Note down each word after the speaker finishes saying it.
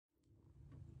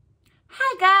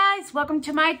Hi guys, welcome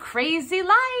to my crazy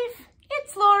life.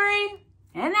 It's Lori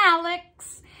and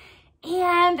Alex,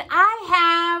 and I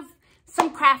have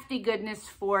some crafty goodness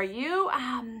for you.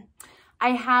 I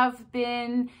have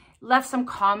been left some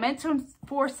comments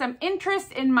for some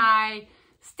interest in my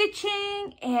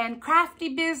stitching and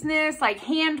crafty business, like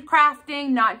hand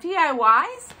crafting, not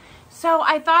DIYs. So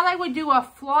I thought I would do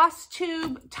a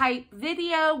Flosstube type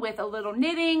video with a little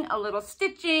knitting, a little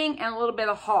stitching, and a little bit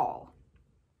of haul.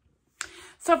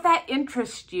 So if that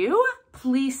interests you,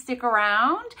 please stick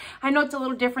around. I know it's a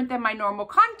little different than my normal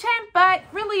content, but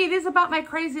really it is about my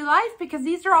crazy life because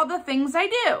these are all the things I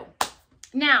do.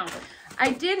 Now, I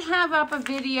did have up a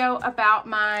video about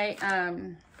my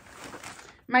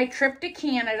my trip to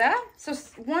Canada. So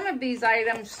one of these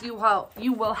items you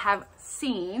will have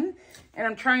seen, and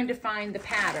I'm trying to find the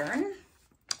pattern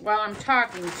while I'm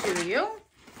talking to you,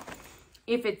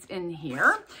 if it's in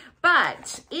here.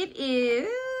 But it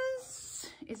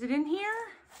is it in here?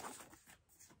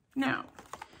 No.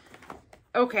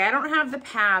 Okay, I don't have the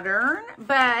pattern,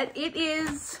 but it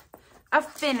is a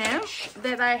finish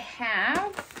that I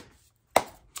have.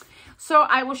 So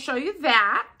I will show you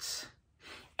that,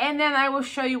 and then I will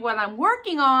show you what I'm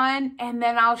working on, and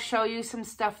then I'll show you some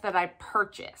stuff that I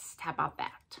purchased. How about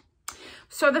that?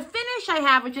 So the finish I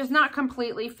have, which is not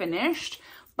completely finished,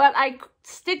 but I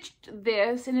stitched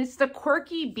this, and it's the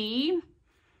Quirky Bee,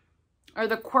 or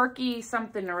the Quirky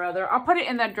something or other. I'll put it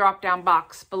in the drop-down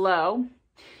box below.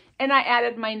 And I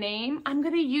added my name. I'm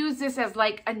going to use this as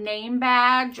like a name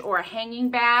badge or a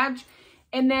hanging badge.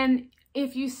 And then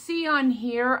if you see on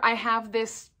here, I have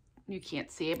this, you can't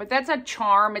see it, but that's a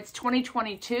charm. It's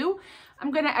 2022.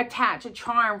 I'm going to attach a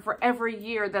charm for every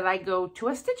year that I go to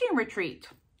a stitching retreat.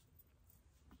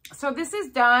 So this is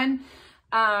done.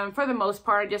 For the most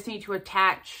part, I just need to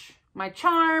attach my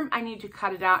charm. I need to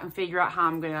cut it out and figure out how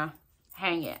I'm going to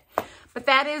hang it. But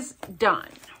that is done.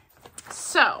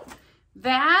 So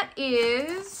that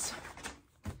is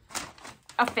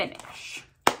a finish.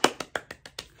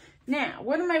 Now,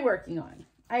 what am I working on?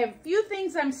 I have a few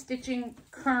things I'm stitching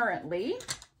currently.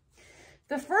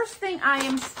 The first thing I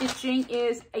am stitching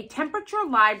is a Temperature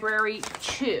Library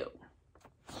 2.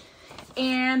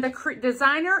 And the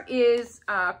designer is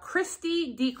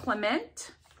Christy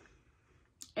DeClement.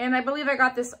 And I believe I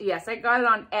got this, yes, I got it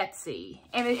on Etsy.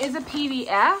 And it is a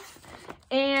PDF.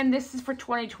 And this is for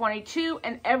 2022.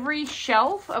 And every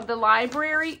shelf of the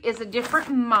library is a different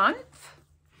month.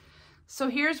 So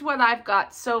here's what I've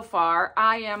got so far.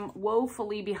 I am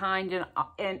woefully behind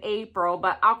in April,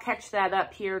 but I'll catch that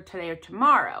up here today or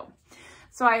tomorrow.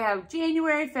 So I have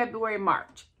January, February,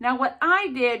 March. Now what I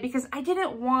did, because I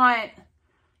didn't want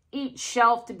each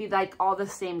shelf to be like all the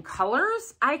same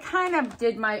colors, I kind of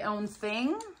did my own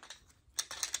thing.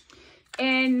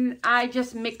 And I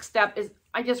just mixed up,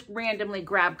 I just randomly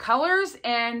grabbed colors,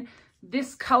 and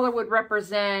this color would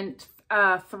represent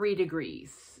 3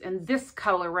 degrees. And this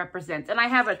color represents, and I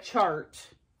have a chart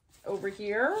over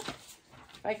here, if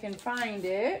I can find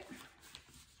it.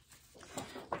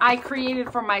 I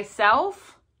created for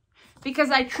myself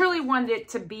because I truly wanted it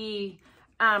to be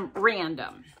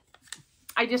random.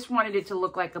 I just wanted it to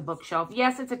look like a bookshelf.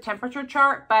 Yes, it's a temperature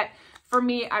chart, but for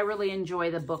me, I really enjoy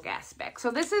the book aspect.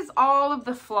 So this is all of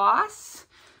the floss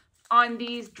on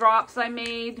these drops I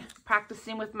made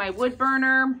practicing with my wood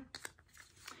burner.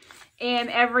 And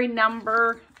every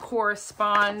number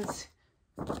corresponds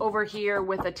over here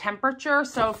with a temperature.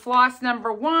 So floss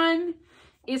number 1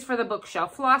 is for the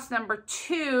bookshelf. Floss number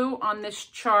 2 on this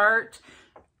chart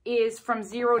is from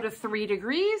 0 to 3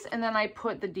 degrees, and then I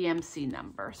put the DMC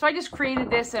number. So I just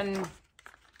created this, and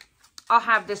I'll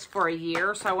have this for a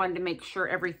year, so I wanted to make sure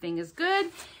everything is good.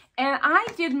 And I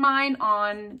did mine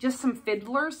on just some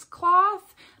fiddler's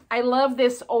cloth. I love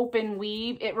this open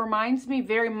weave. It reminds me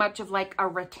very much of like a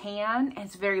rattan, and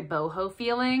it's very boho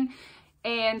feeling.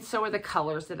 And so are the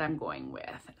colors that I'm going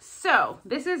with. So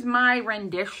this is my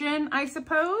rendition, I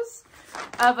suppose,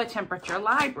 of a temperature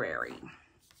library.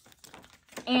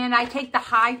 And I take the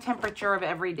high temperature of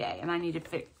every day, and I need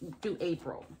to do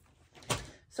April.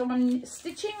 So I'm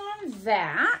stitching on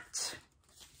that.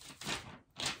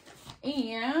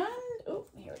 And, oh,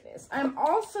 here it is. I'm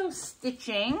also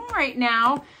stitching right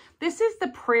now. This is the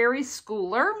Prairie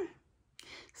Schooler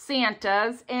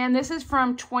Santas, and this is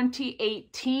from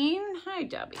 2018. Hi,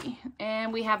 Debbie.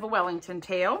 And we have a Wellington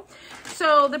tail.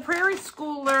 So the Prairie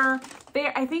Schooler,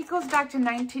 I think goes back to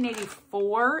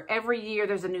 1984. Every year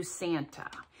there's a new Santa.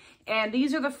 And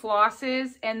these are the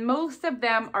flosses, and most of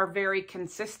them are very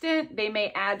consistent. They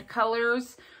may add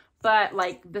colors, but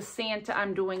like the Santa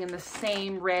I'm doing in the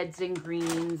same reds and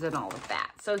greens and all of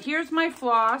that. So here's my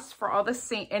floss for all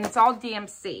the, and it's all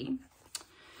DMC.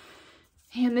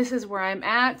 And this is where I'm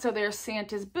at. So there's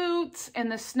Santa's boots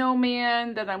and the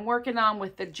snowman that I'm working on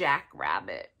with the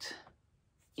jackrabbit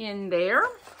in there.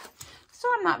 So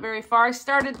I'm not very far. I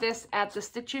started this at the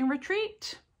stitching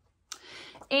retreat.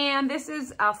 And this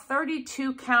is a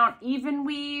 32 count even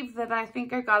weave that I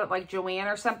think I got at like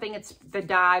Joann or something. It's the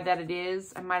dye that it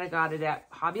is. I might have got it at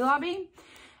Hobby Lobby.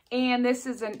 And this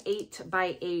is an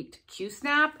 8x8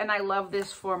 Q-snap. And I love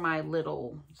this for my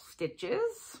little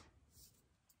stitches.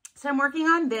 So I'm working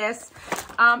on this.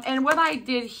 And what I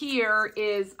did here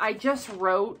is I just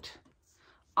wrote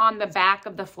on the back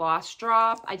of the floss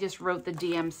drop, I just wrote the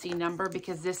DMC number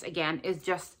because this, again, is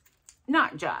just,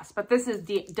 not just, but this is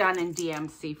done in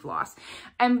DMC floss.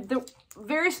 And the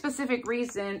very specific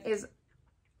reason is,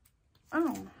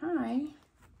 oh, hi.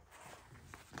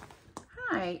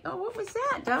 Hi. Oh, what was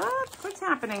that, Doug? What's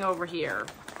happening over here?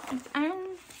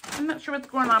 I'm not sure what's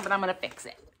going on, but I'm going to fix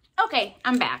it. Okay,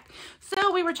 I'm back.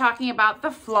 So we were talking about the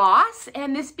floss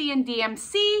and this being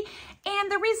DMC.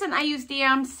 And the reason I use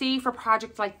DMC for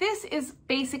projects like this is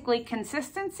basically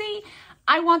consistency.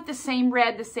 I want the same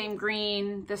red, the same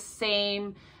green, the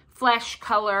same flesh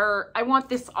color. I want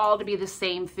this all to be the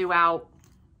same throughout.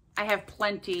 I have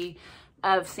plenty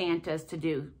of Santas to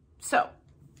do. So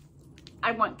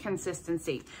I want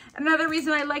consistency. Another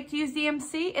reason I like to use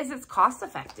DMC is it's cost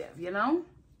effective, you know?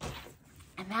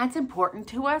 And that's important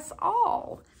to us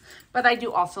all. But I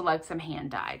do also like some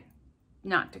hand dyed,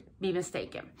 not to be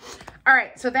mistaken. All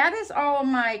right, so that is all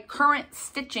my current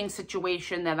stitching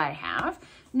situation that I have.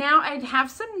 Now I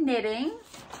have some knitting.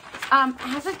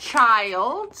 As a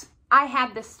child, I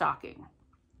had this stocking.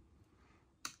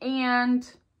 And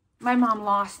my mom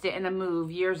lost it in a move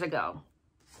years ago.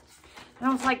 And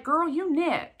I was like, girl, you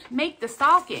knit, make the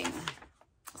stocking.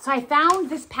 So I found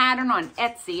this pattern on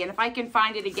Etsy, and if I can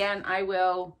find it again, I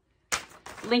will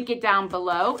link it down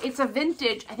below. It's a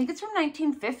vintage, I think it's from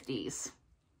 1950s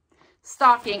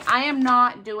stocking. I am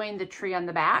not doing the tree on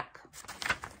the back.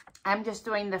 I'm just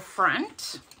doing the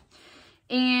front.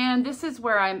 And this is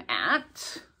where I'm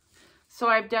at. So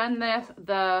I've done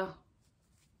the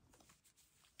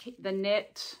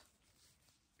knit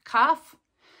cuff,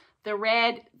 the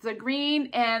red, the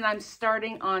green, and I'm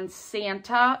starting on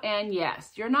Santa. And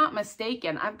yes, you're not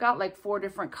mistaken. I've got like 4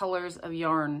 different colors of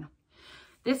yarn.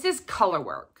 This is color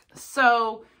work.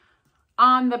 So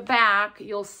on the back,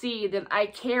 you'll see that I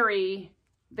carry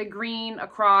the green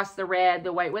across the red,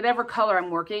 the white, whatever color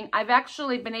I'm working. I've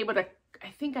actually been able to, I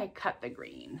think I cut the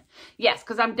green. Yes,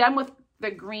 because I'm done with the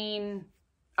green.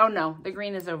 Oh no, the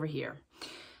green is over here.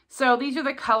 So these are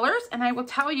the colors, and I will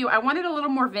tell you, I wanted a little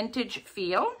more vintage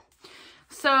feel.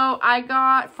 So I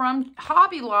got from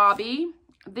Hobby Lobby,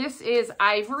 this is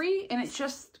ivory, and it's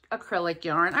just acrylic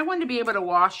yarn. I wanted to be able to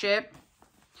wash it.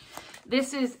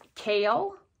 This is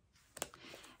kale,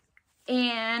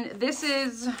 and this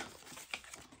is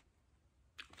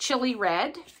chili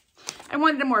red. I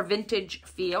wanted a more vintage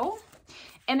feel.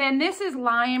 And then this is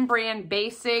Lion Brand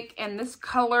Basic, and this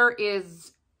color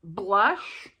is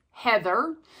blush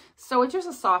heather. So it's just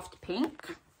a soft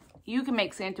pink. You can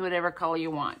make Santa whatever color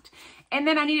you want. And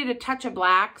then I needed a touch of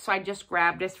black, so I just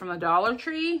grabbed this from the Dollar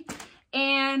Tree.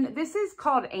 And this is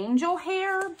called Angel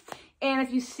Hair. And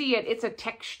if you see it, it's a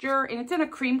texture, and it's in a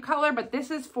cream color, but this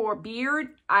is for beard,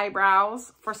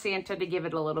 eyebrows, for Santa to give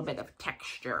it a little bit of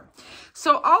texture.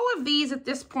 So all of these at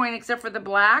this point, except for the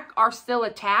black, are still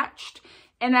attached.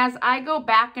 And as I go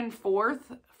back and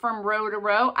forth from row to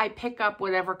row, I pick up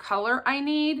whatever color I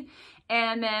need.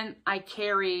 And then I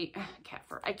carry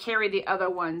the other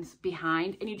ones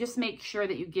behind, and you just make sure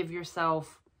that you give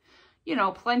yourself, you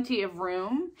know, plenty of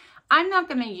room. I'm not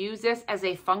going to use this as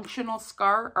a functional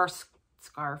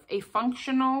a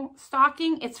functional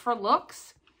stocking. It's for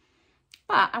looks,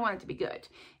 but I want it to be good.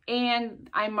 And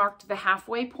I marked the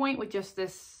halfway point with just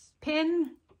this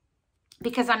pin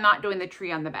because I'm not doing the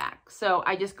tree on the back. So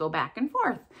I just go back and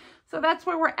forth. So that's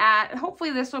where we're at.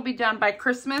 Hopefully this will be done by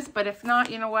Christmas, but if not,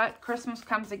 you know what? Christmas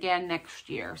comes again next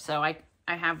year. So I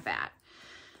have that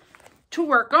to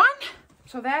work on.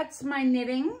 So that's my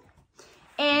knitting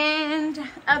and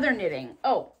other knitting.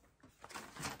 Oh,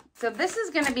 so this is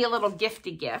going to be a little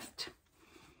gifty gift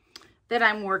that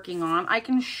I'm working on. I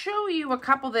can show you a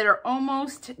couple that are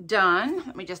almost done.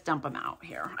 Let me just dump them out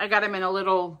here. I got them in a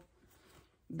little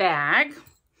bag.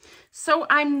 So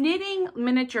I'm knitting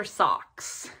miniature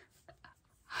socks.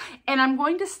 And I'm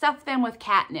going to stuff them with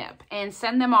catnip and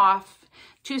send them off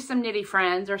to some knitty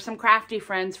friends or some crafty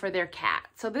friends for their cat.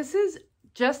 So this is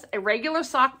just a regular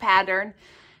sock pattern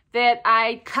that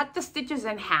I cut the stitches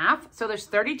in half. So there's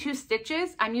 32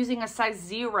 stitches. I'm using a size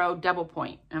 0 double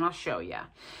point, and I'll show you.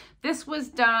 This was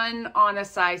done on a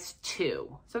size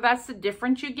 2. So that's the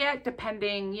difference you get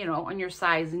depending, you know, on your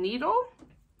size needle.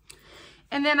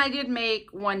 And then I did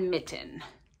make one mitten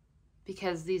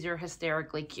because these are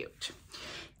hysterically cute.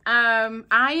 I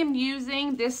am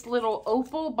using this little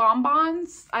opal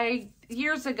bonbons. I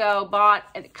years ago bought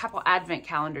a couple advent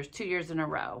calendars, 2 years in a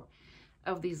row,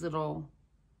 of these little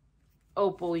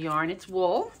opal yarn. It's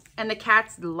wool and the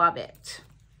cats love it.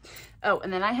 Oh,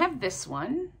 and then I have this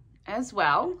one as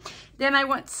well. Then I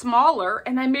went smaller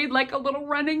and I made like a little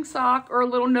running sock or a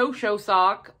little no-show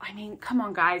sock. I mean, come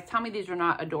on guys, tell me these are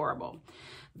not adorable.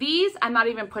 These, I'm not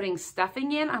even putting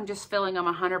stuffing in. I'm just filling them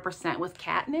 100% with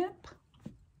catnip.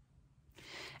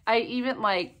 I even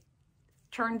like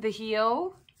turned the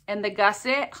heel and the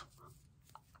gusset,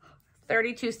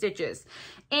 32 stitches.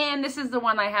 And this is the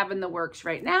one I have in the works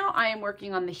right now. I am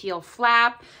working on the heel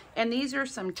flap, and these are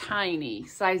some tiny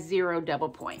size 0 double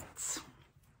points.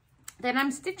 Then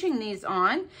I'm stitching these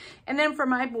on. And then for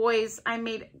my boys, I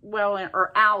made, well,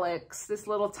 or Alex, this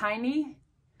little tiny,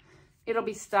 it'll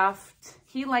be stuffed.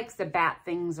 He likes to bat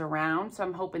things around, so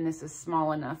I'm hoping this is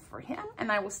small enough for him,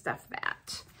 and I will stuff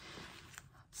that.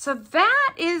 So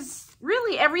that is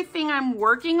really everything I'm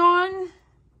working on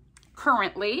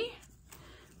currently,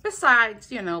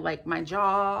 besides, you know, like my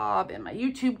job and my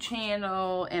YouTube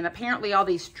channel and apparently all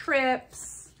these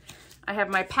trips. I have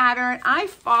my pattern. I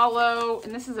follow,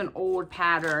 and this is an old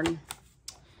pattern,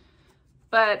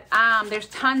 but there's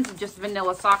tons of just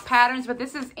vanilla sock patterns, but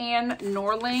this is Anne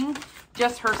Norling,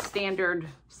 just her standard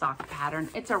sock pattern.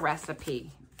 It's a recipe.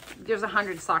 There's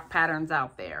 100 sock patterns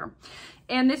out there.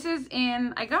 And this is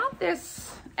in, I got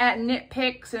this at Knit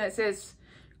Picks, and it says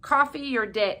coffee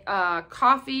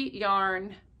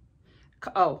yarn.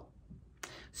 Oh,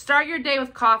 start your day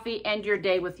with coffee, end your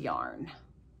day with yarn.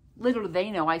 Little do they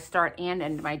know I start and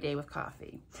end my day with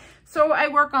coffee. So I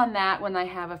work on that when I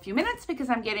have a few minutes because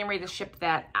I'm getting ready to ship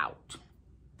that out.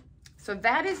 So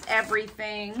that is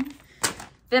everything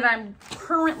that I'm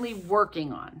currently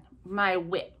working on, my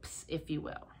whips, if you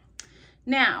will.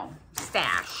 Now,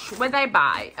 stash. What did I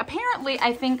buy? Apparently,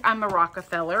 I think I'm a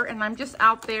Rockefeller, and I'm just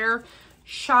out there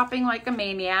shopping like a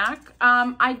maniac.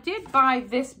 I did buy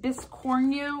this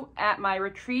biscornu at my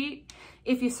retreat,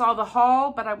 if you saw the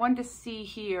haul, but I wanted to see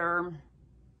here.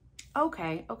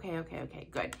 Okay,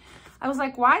 good. I was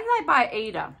like, why did I buy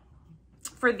Ada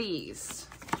for these?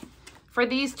 For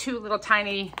these 2 little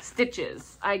tiny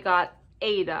stitches, I got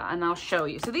Ada, and I'll show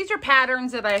you. So these are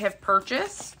patterns that I have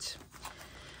purchased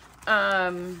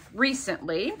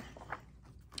recently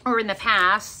or in the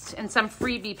past, and some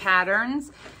freebie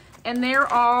patterns, and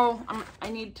they're all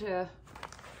I need to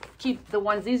keep the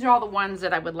ones. These are all the ones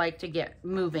that I would like to get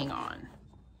moving on.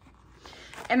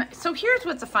 And so here's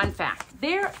what's a fun fact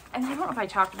there, and I don't know if I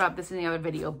talked about this in the other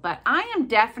video, but I am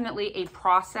definitely a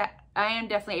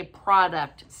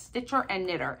product stitcher and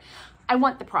knitter. I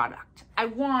want the product. I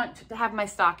want to have my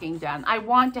stocking done. I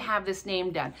want to have this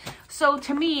name done. So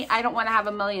to me, I don't want to have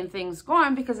a million things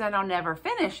going because then I'll never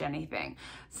finish anything.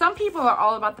 Some people are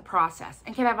all about the process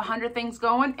and can have 100 things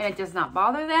going and it does not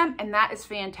bother them. And that is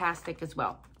fantastic as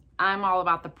well. I'm all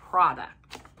about the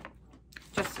product.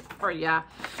 Just for you,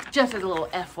 just as a little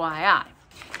FYI.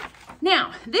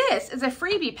 Now, this is a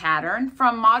freebie pattern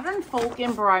from Modern Folk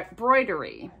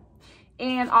Embroidery.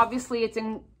 And obviously it's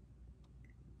in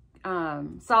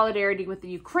solidarity with the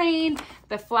Ukraine,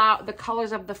 the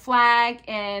colors of the flag,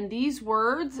 and these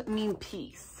words mean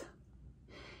peace.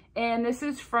 And this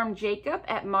is from Jacob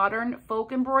at Modern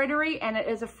Folk Embroidery, and it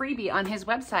is a freebie on his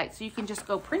website, so you can just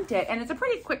go print it. And it's a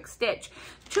pretty quick stitch.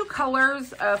 2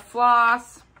 colors of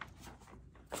floss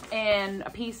and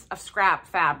a piece of scrap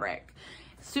fabric.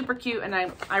 Super cute, and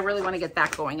I really want to get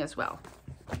that going as well.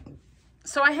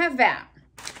 So I have that.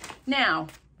 Now,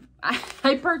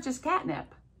 I purchased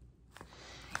catnip.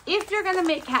 If you're going to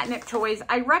make catnip toys,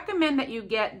 I recommend that you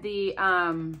get the,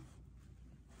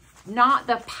 not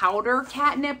the powder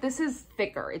catnip. This is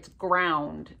thicker. It's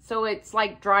ground. So it's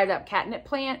like dried up catnip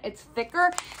plant. It's thicker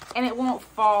and it won't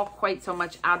fall quite so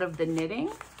much out of the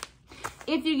knitting.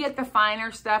 If you get the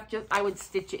finer stuff, I would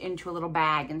stitch it into a little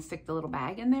bag and stick the little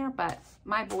bag in there. But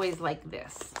my boys like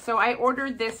this. So I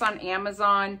ordered this on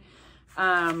Amazon.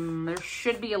 There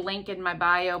should be a link in my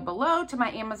bio below to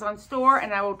my Amazon store,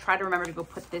 and I will try to remember to go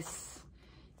put this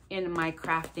in my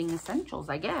crafting essentials,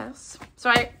 I guess. So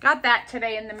I got that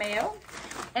today in the mail.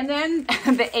 And then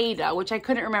the Ada, which I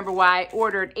couldn't remember why I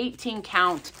ordered 18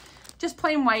 count, just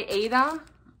plain white Ada.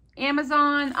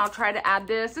 Amazon, I'll try to add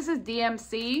this. This is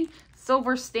DMC,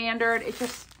 silver standard. It's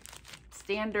just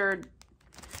standard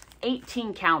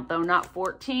 18 count though, not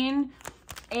 14.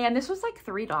 And this was like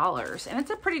 $3, and it's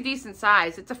a pretty decent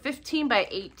size. It's a 15 by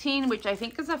 18, which I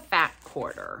think is a fat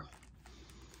quarter.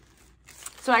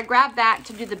 So I grabbed that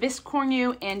to do the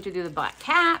biscornu and to do the black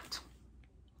cat.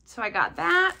 So I got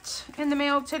that in the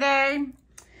mail today.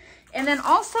 And then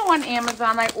also on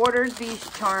Amazon, I ordered these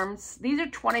charms. These are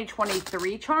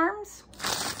 2023 charms.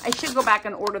 I should go back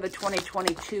and order the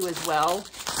 2022 as well.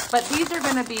 But these are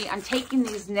going to be, I'm taking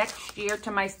these next year to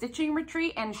my stitching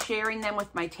retreat and sharing them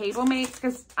with my table mates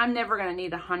because I'm never going to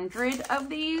need 100 of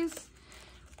these.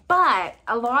 But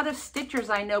a lot of stitchers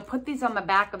I know put these on the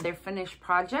back of their finished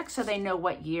projects so they know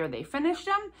what year they finished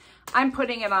them. I'm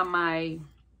putting it on my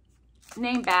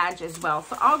name badge as well.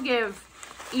 So I'll give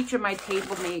each of my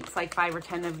table mates like 5 or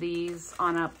 10 of these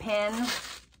on a pin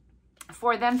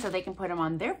for them so they can put them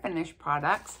on their finished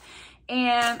products.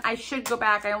 And I should go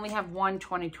back. I only have one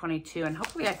 2022, and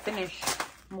hopefully I finish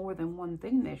more than one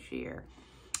thing this year.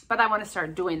 But I want to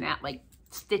start doing that, like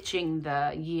stitching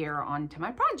the year onto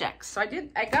my projects. So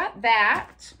I got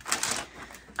that.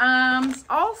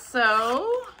 Also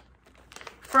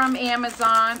from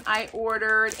Amazon, I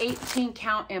ordered 18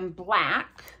 count in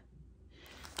black.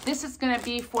 This is going to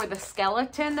be for the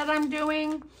skeleton that I'm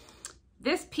doing.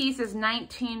 This piece is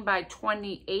 19 by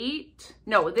 28.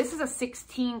 No, this is a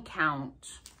 16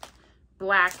 count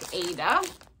black Ada.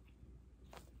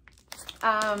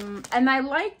 And I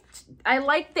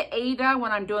like the Ada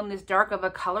when I'm doing this dark of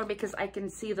a color because I can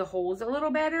see the holes a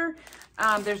little better.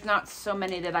 There's not so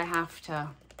many that I have to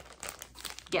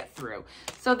get through.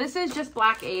 So this is just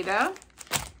black Ada.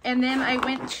 And then I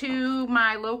went to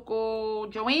my local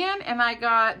Joann and I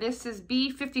got, this is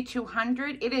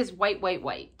B5200. It is white, white,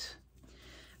 white.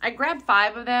 I grabbed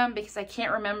 5 of them because I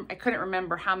couldn't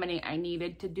remember how many I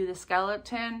needed to do the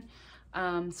skeleton.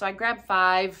 So I grabbed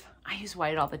 5. I use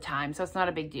white all the time, so it's not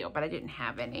a big deal, but I didn't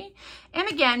have any. And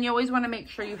again, you always want to make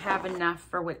sure you have enough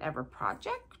for whatever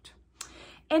project.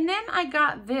 And then I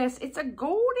got this. It's a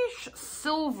goldish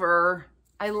silver.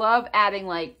 I love adding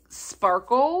like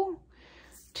sparkle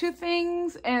to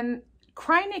things, and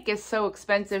Kreinik is so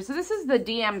expensive. So this is the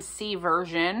DMC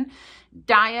version.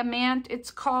 Diamant,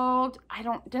 it's called. It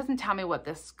doesn't tell me what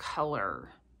this color,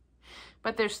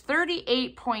 but there's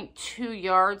 38.2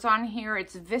 yards on here.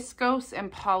 It's viscose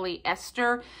and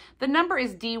polyester. The number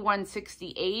is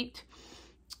D168.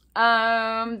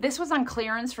 This was on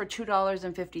clearance for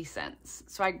 $2.50.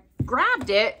 So I grabbed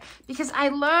it because I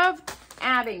love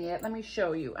adding it. Let me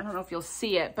show you. I don't know if you'll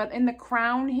see it, but in the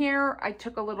crown here, I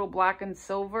took a little black and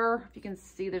silver. If you can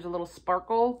see, there's a little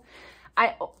sparkle.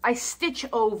 I stitch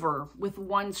over with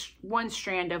one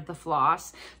strand of the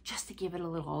floss just to give it a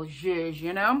little zhuzh,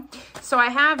 you know? So I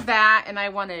have that, and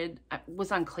it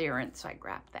was on clearance, so I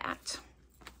grabbed that.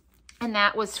 And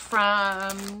that was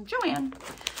from Joann.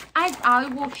 I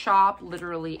will shop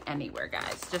literally anywhere,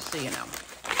 guys, just so you know.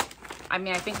 I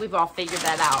mean, I think we've all figured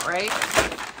that out, right?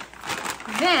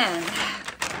 Then,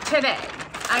 today,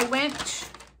 I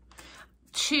went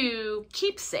to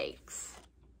Keepsakes,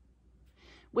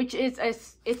 which is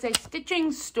it's a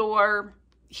stitching store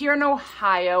here in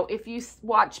Ohio. If you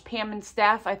watch Pam and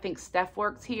Steph, I think Steph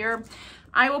works here.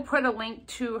 I will put a link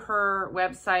to her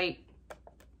website.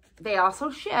 They also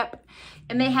ship,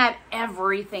 and they had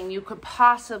everything you could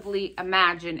possibly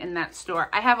imagine in that store.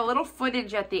 I have a little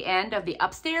footage at the end of the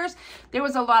upstairs. There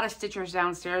was a lot of stitchers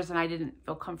downstairs, and I didn't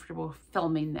feel comfortable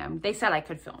filming them. They said I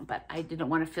could film, but I didn't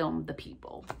want to film the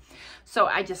people. So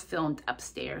I just filmed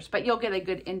upstairs, but you'll get a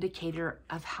good indicator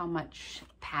of how much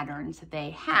patterns they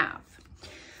have.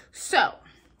 So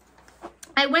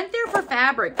I went there for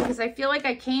fabric because I feel like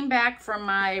I came back from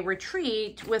my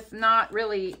retreat with not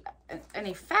really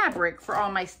any fabric for all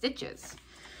my stitches.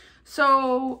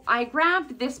 So I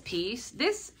grabbed this piece.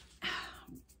 This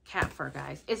cat fur,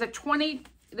 guys, is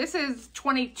this is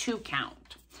 22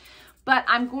 count, but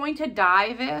I'm going to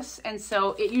dye this, and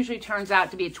so it usually turns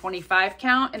out to be a 25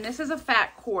 count, and this is a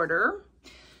fat quarter,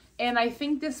 and I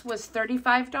think this was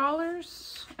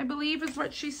 $35, I believe is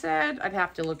what she said. I'd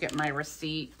have to look at my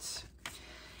receipt.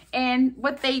 And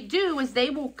what they do is they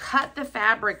will cut the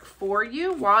fabric for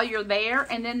you while you're there,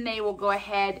 and then they will go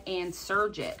ahead and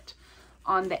serge it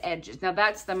on the edges. Now,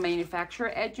 that's the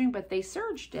manufacturer edging, but they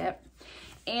serged it.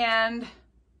 And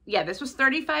yeah, this was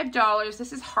 $35.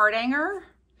 This is Hardanger,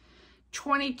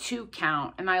 22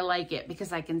 count, and I like it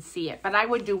because I can see it. But I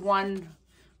would do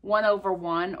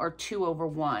 1/1 or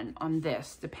 2/1 on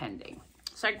this, depending.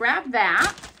 So I grabbed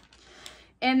that.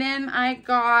 And then I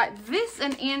got this,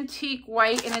 an antique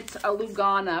white, and it's a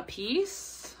Lugana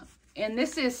piece. And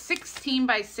this is 16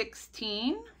 by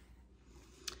 16.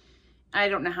 I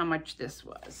don't know how much this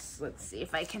was. Let's see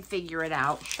if I can figure it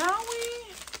out, shall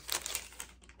we?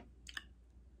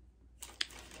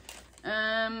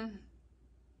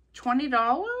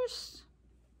 $20,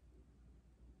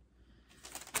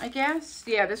 I guess.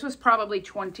 Yeah, this was probably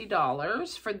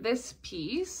 $20 for this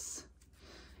piece.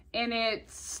 And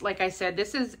it's, like I said,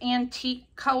 this is antique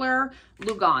color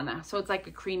Lugana. So it's like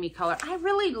a creamy color. I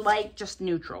really like just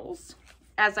neutrals,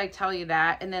 as I tell you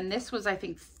that. And then this was, I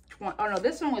think, oh no,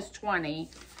 this one was 20.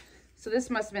 So this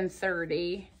must have been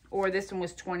 30. Or this one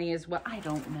was 20 as well. I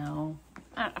don't know.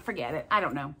 Forget it. I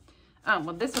don't know.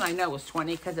 Well, this one I know was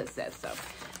 20 because it says so.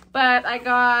 But I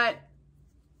got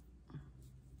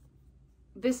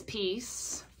this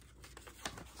piece.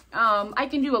 I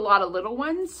can do a lot of little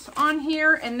ones on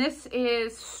here, and this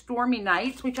is Stormy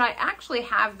Nights, which I actually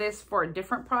have this for a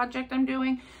different project I'm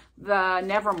doing, the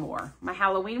Nevermore, my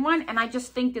Halloween one, and I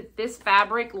just think that this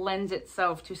fabric lends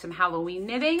itself to some Halloween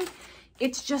knitting.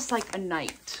 It's just like a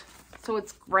night, so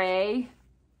it's gray.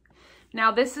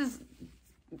 Now this is,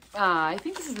 I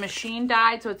think this is machine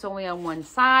dyed, so it's only on one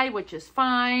side, which is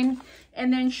fine,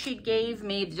 and then she gave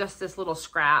me just this little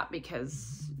scrap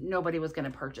because nobody was going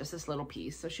to purchase this little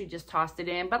piece, so she just tossed it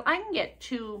in. But I can get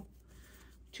two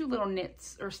little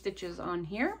knits or stitches on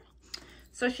here.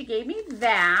 So she gave me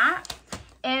that.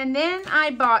 And then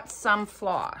I bought some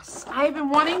floss. I've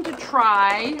been wanting to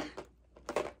try.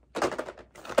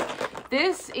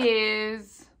 This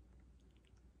is,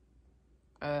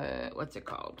 what's it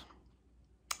called?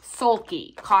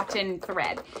 Sulky cotton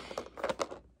thread.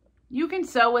 You can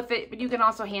sew with it, but you can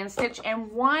also hand stitch.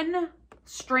 And one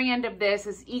strand of this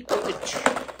is equal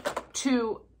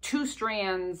to two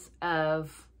strands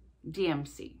of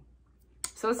DMC.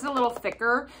 So this is a little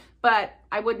thicker, but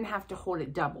I wouldn't have to hold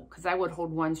it double because I would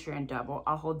hold one strand double.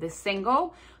 I'll hold this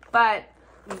single, but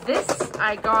this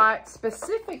I got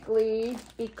specifically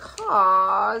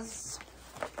because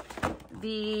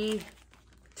to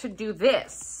do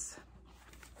this.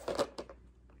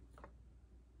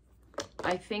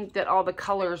 I think that all the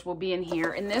colors will be in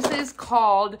here. And this is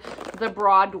called the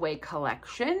Broadway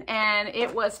collection. And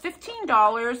it was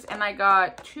 $15. And I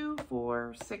got 2,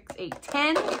 4, 6, 8,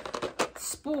 10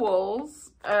 spools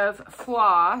of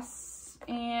floss.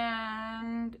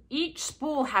 And each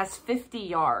spool has 50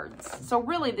 yards. So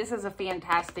really, this is a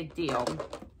fantastic deal.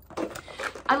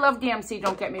 I love DMC,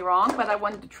 don't get me wrong, but I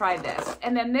wanted to try this.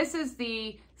 And then this is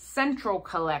the Central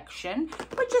collection,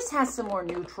 which just has some more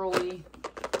neutrally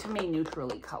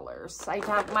colors. I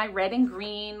have my red and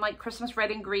green, like Christmas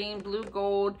red and green, blue,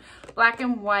 gold, black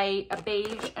and white, a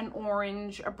beige, an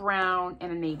orange, a brown,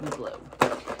 and a navy blue.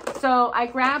 So I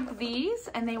grabbed these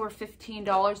and they were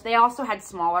 $15. They also had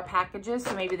smaller packages,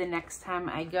 so maybe the next time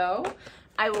I go,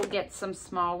 I will get some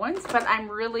small ones, but I'm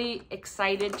really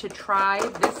excited to try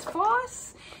this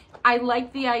floss. I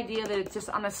like the idea that it's just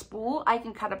on a spool. I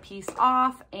can cut a piece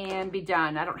off and be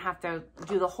done. I don't have to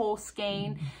do the whole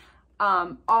skein.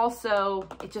 Also,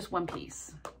 it's just one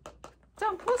piece.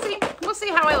 So we'll see. We'll see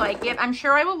how I like it. I'm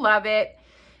sure I will love it.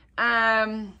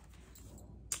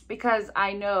 Because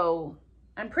I know,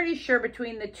 I'm pretty sure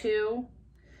between the two,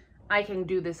 I can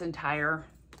do this entire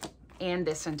and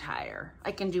this entire.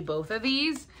 I can do both of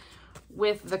these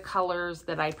with the colors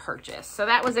that I purchased. So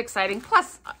that was exciting.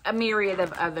 Plus a myriad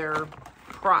of other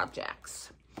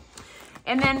projects.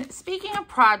 And then speaking of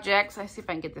projects, I see if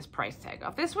I can get this price tag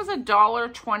off. This was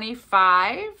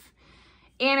 $1.25,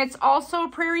 and it's also a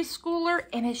Prairie Schooler,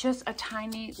 and it's just a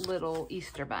tiny little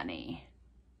Easter bunny.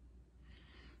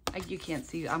 You can't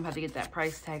see, I'm about to get that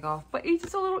price tag off, but it's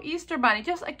just a little Easter bunny,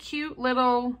 just a cute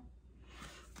little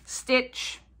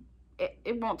stitch.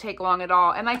 It won't take long at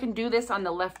all, and I can do this on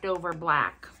the leftover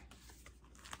black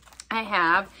I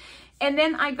have. And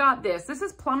then I got this. This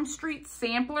is Plum Street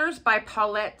Samplers by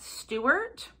Paulette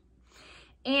Stewart.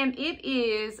 And it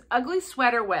is Ugly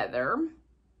Sweater Weather.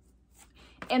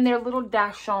 And they're little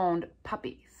dachshund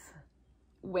puppies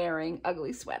wearing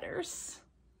ugly sweaters.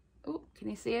 Oh, can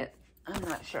you see it? I'm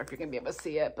not sure if you're going to be able to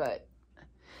see it, but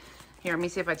here, let me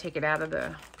see if I take it out of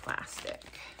the plastic.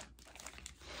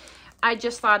 I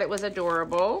just thought it was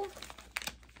adorable.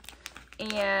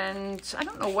 And I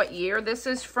don't know what year this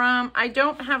is from. I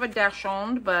don't have a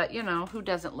dachshund, but you know, who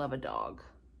doesn't love a dog?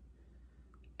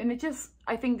 And it just,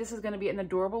 I think this is going to be an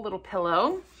adorable little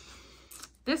pillow.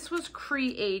 This was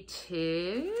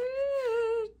created,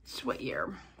 what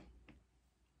year?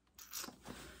 I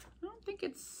don't think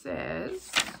it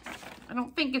says. I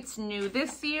don't think it's new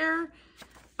this year,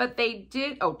 but they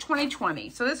did, oh, 2020.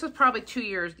 So this was probably 2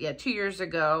 years, yeah, 2 years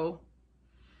ago.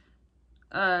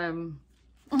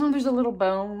 Oh, there's a little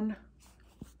bone.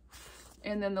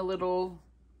 And then the little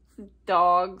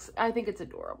dogs. I think it's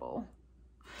adorable.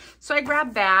 So I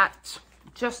grabbed that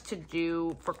just to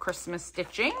do for Christmas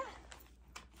stitching.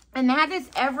 And that is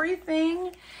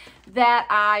everything that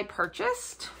I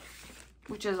purchased,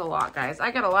 which is a lot, guys.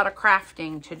 I got a lot of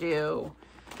crafting to do.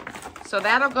 So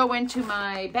that'll go into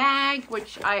my bag,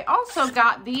 which I also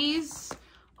got these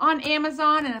on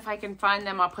Amazon. And if I can find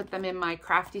them, I'll put them in my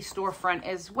crafty storefront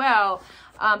as well.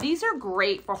 These are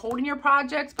great for holding your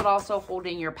projects, but also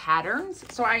holding your patterns.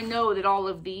 So I know that all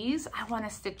of these, I want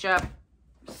to stitch up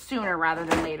sooner rather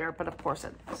than later, but of course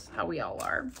that's how we all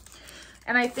are.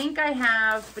 And I think I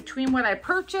have, between what I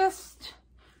purchased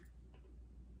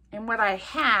and what I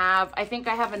have, I think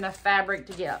I have enough fabric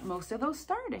to get most of those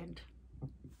started.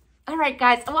 All right,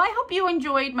 guys. Well, I hope you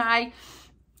enjoyed my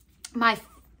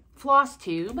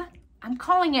Flosstube. I'm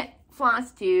calling it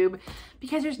Flosstube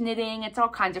because there's knitting. It's all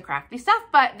kinds of crafty stuff,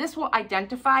 but this will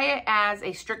identify it as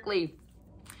a strictly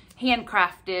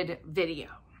handcrafted video.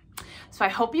 So I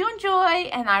hope you enjoy,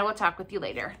 and I will talk with you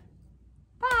later.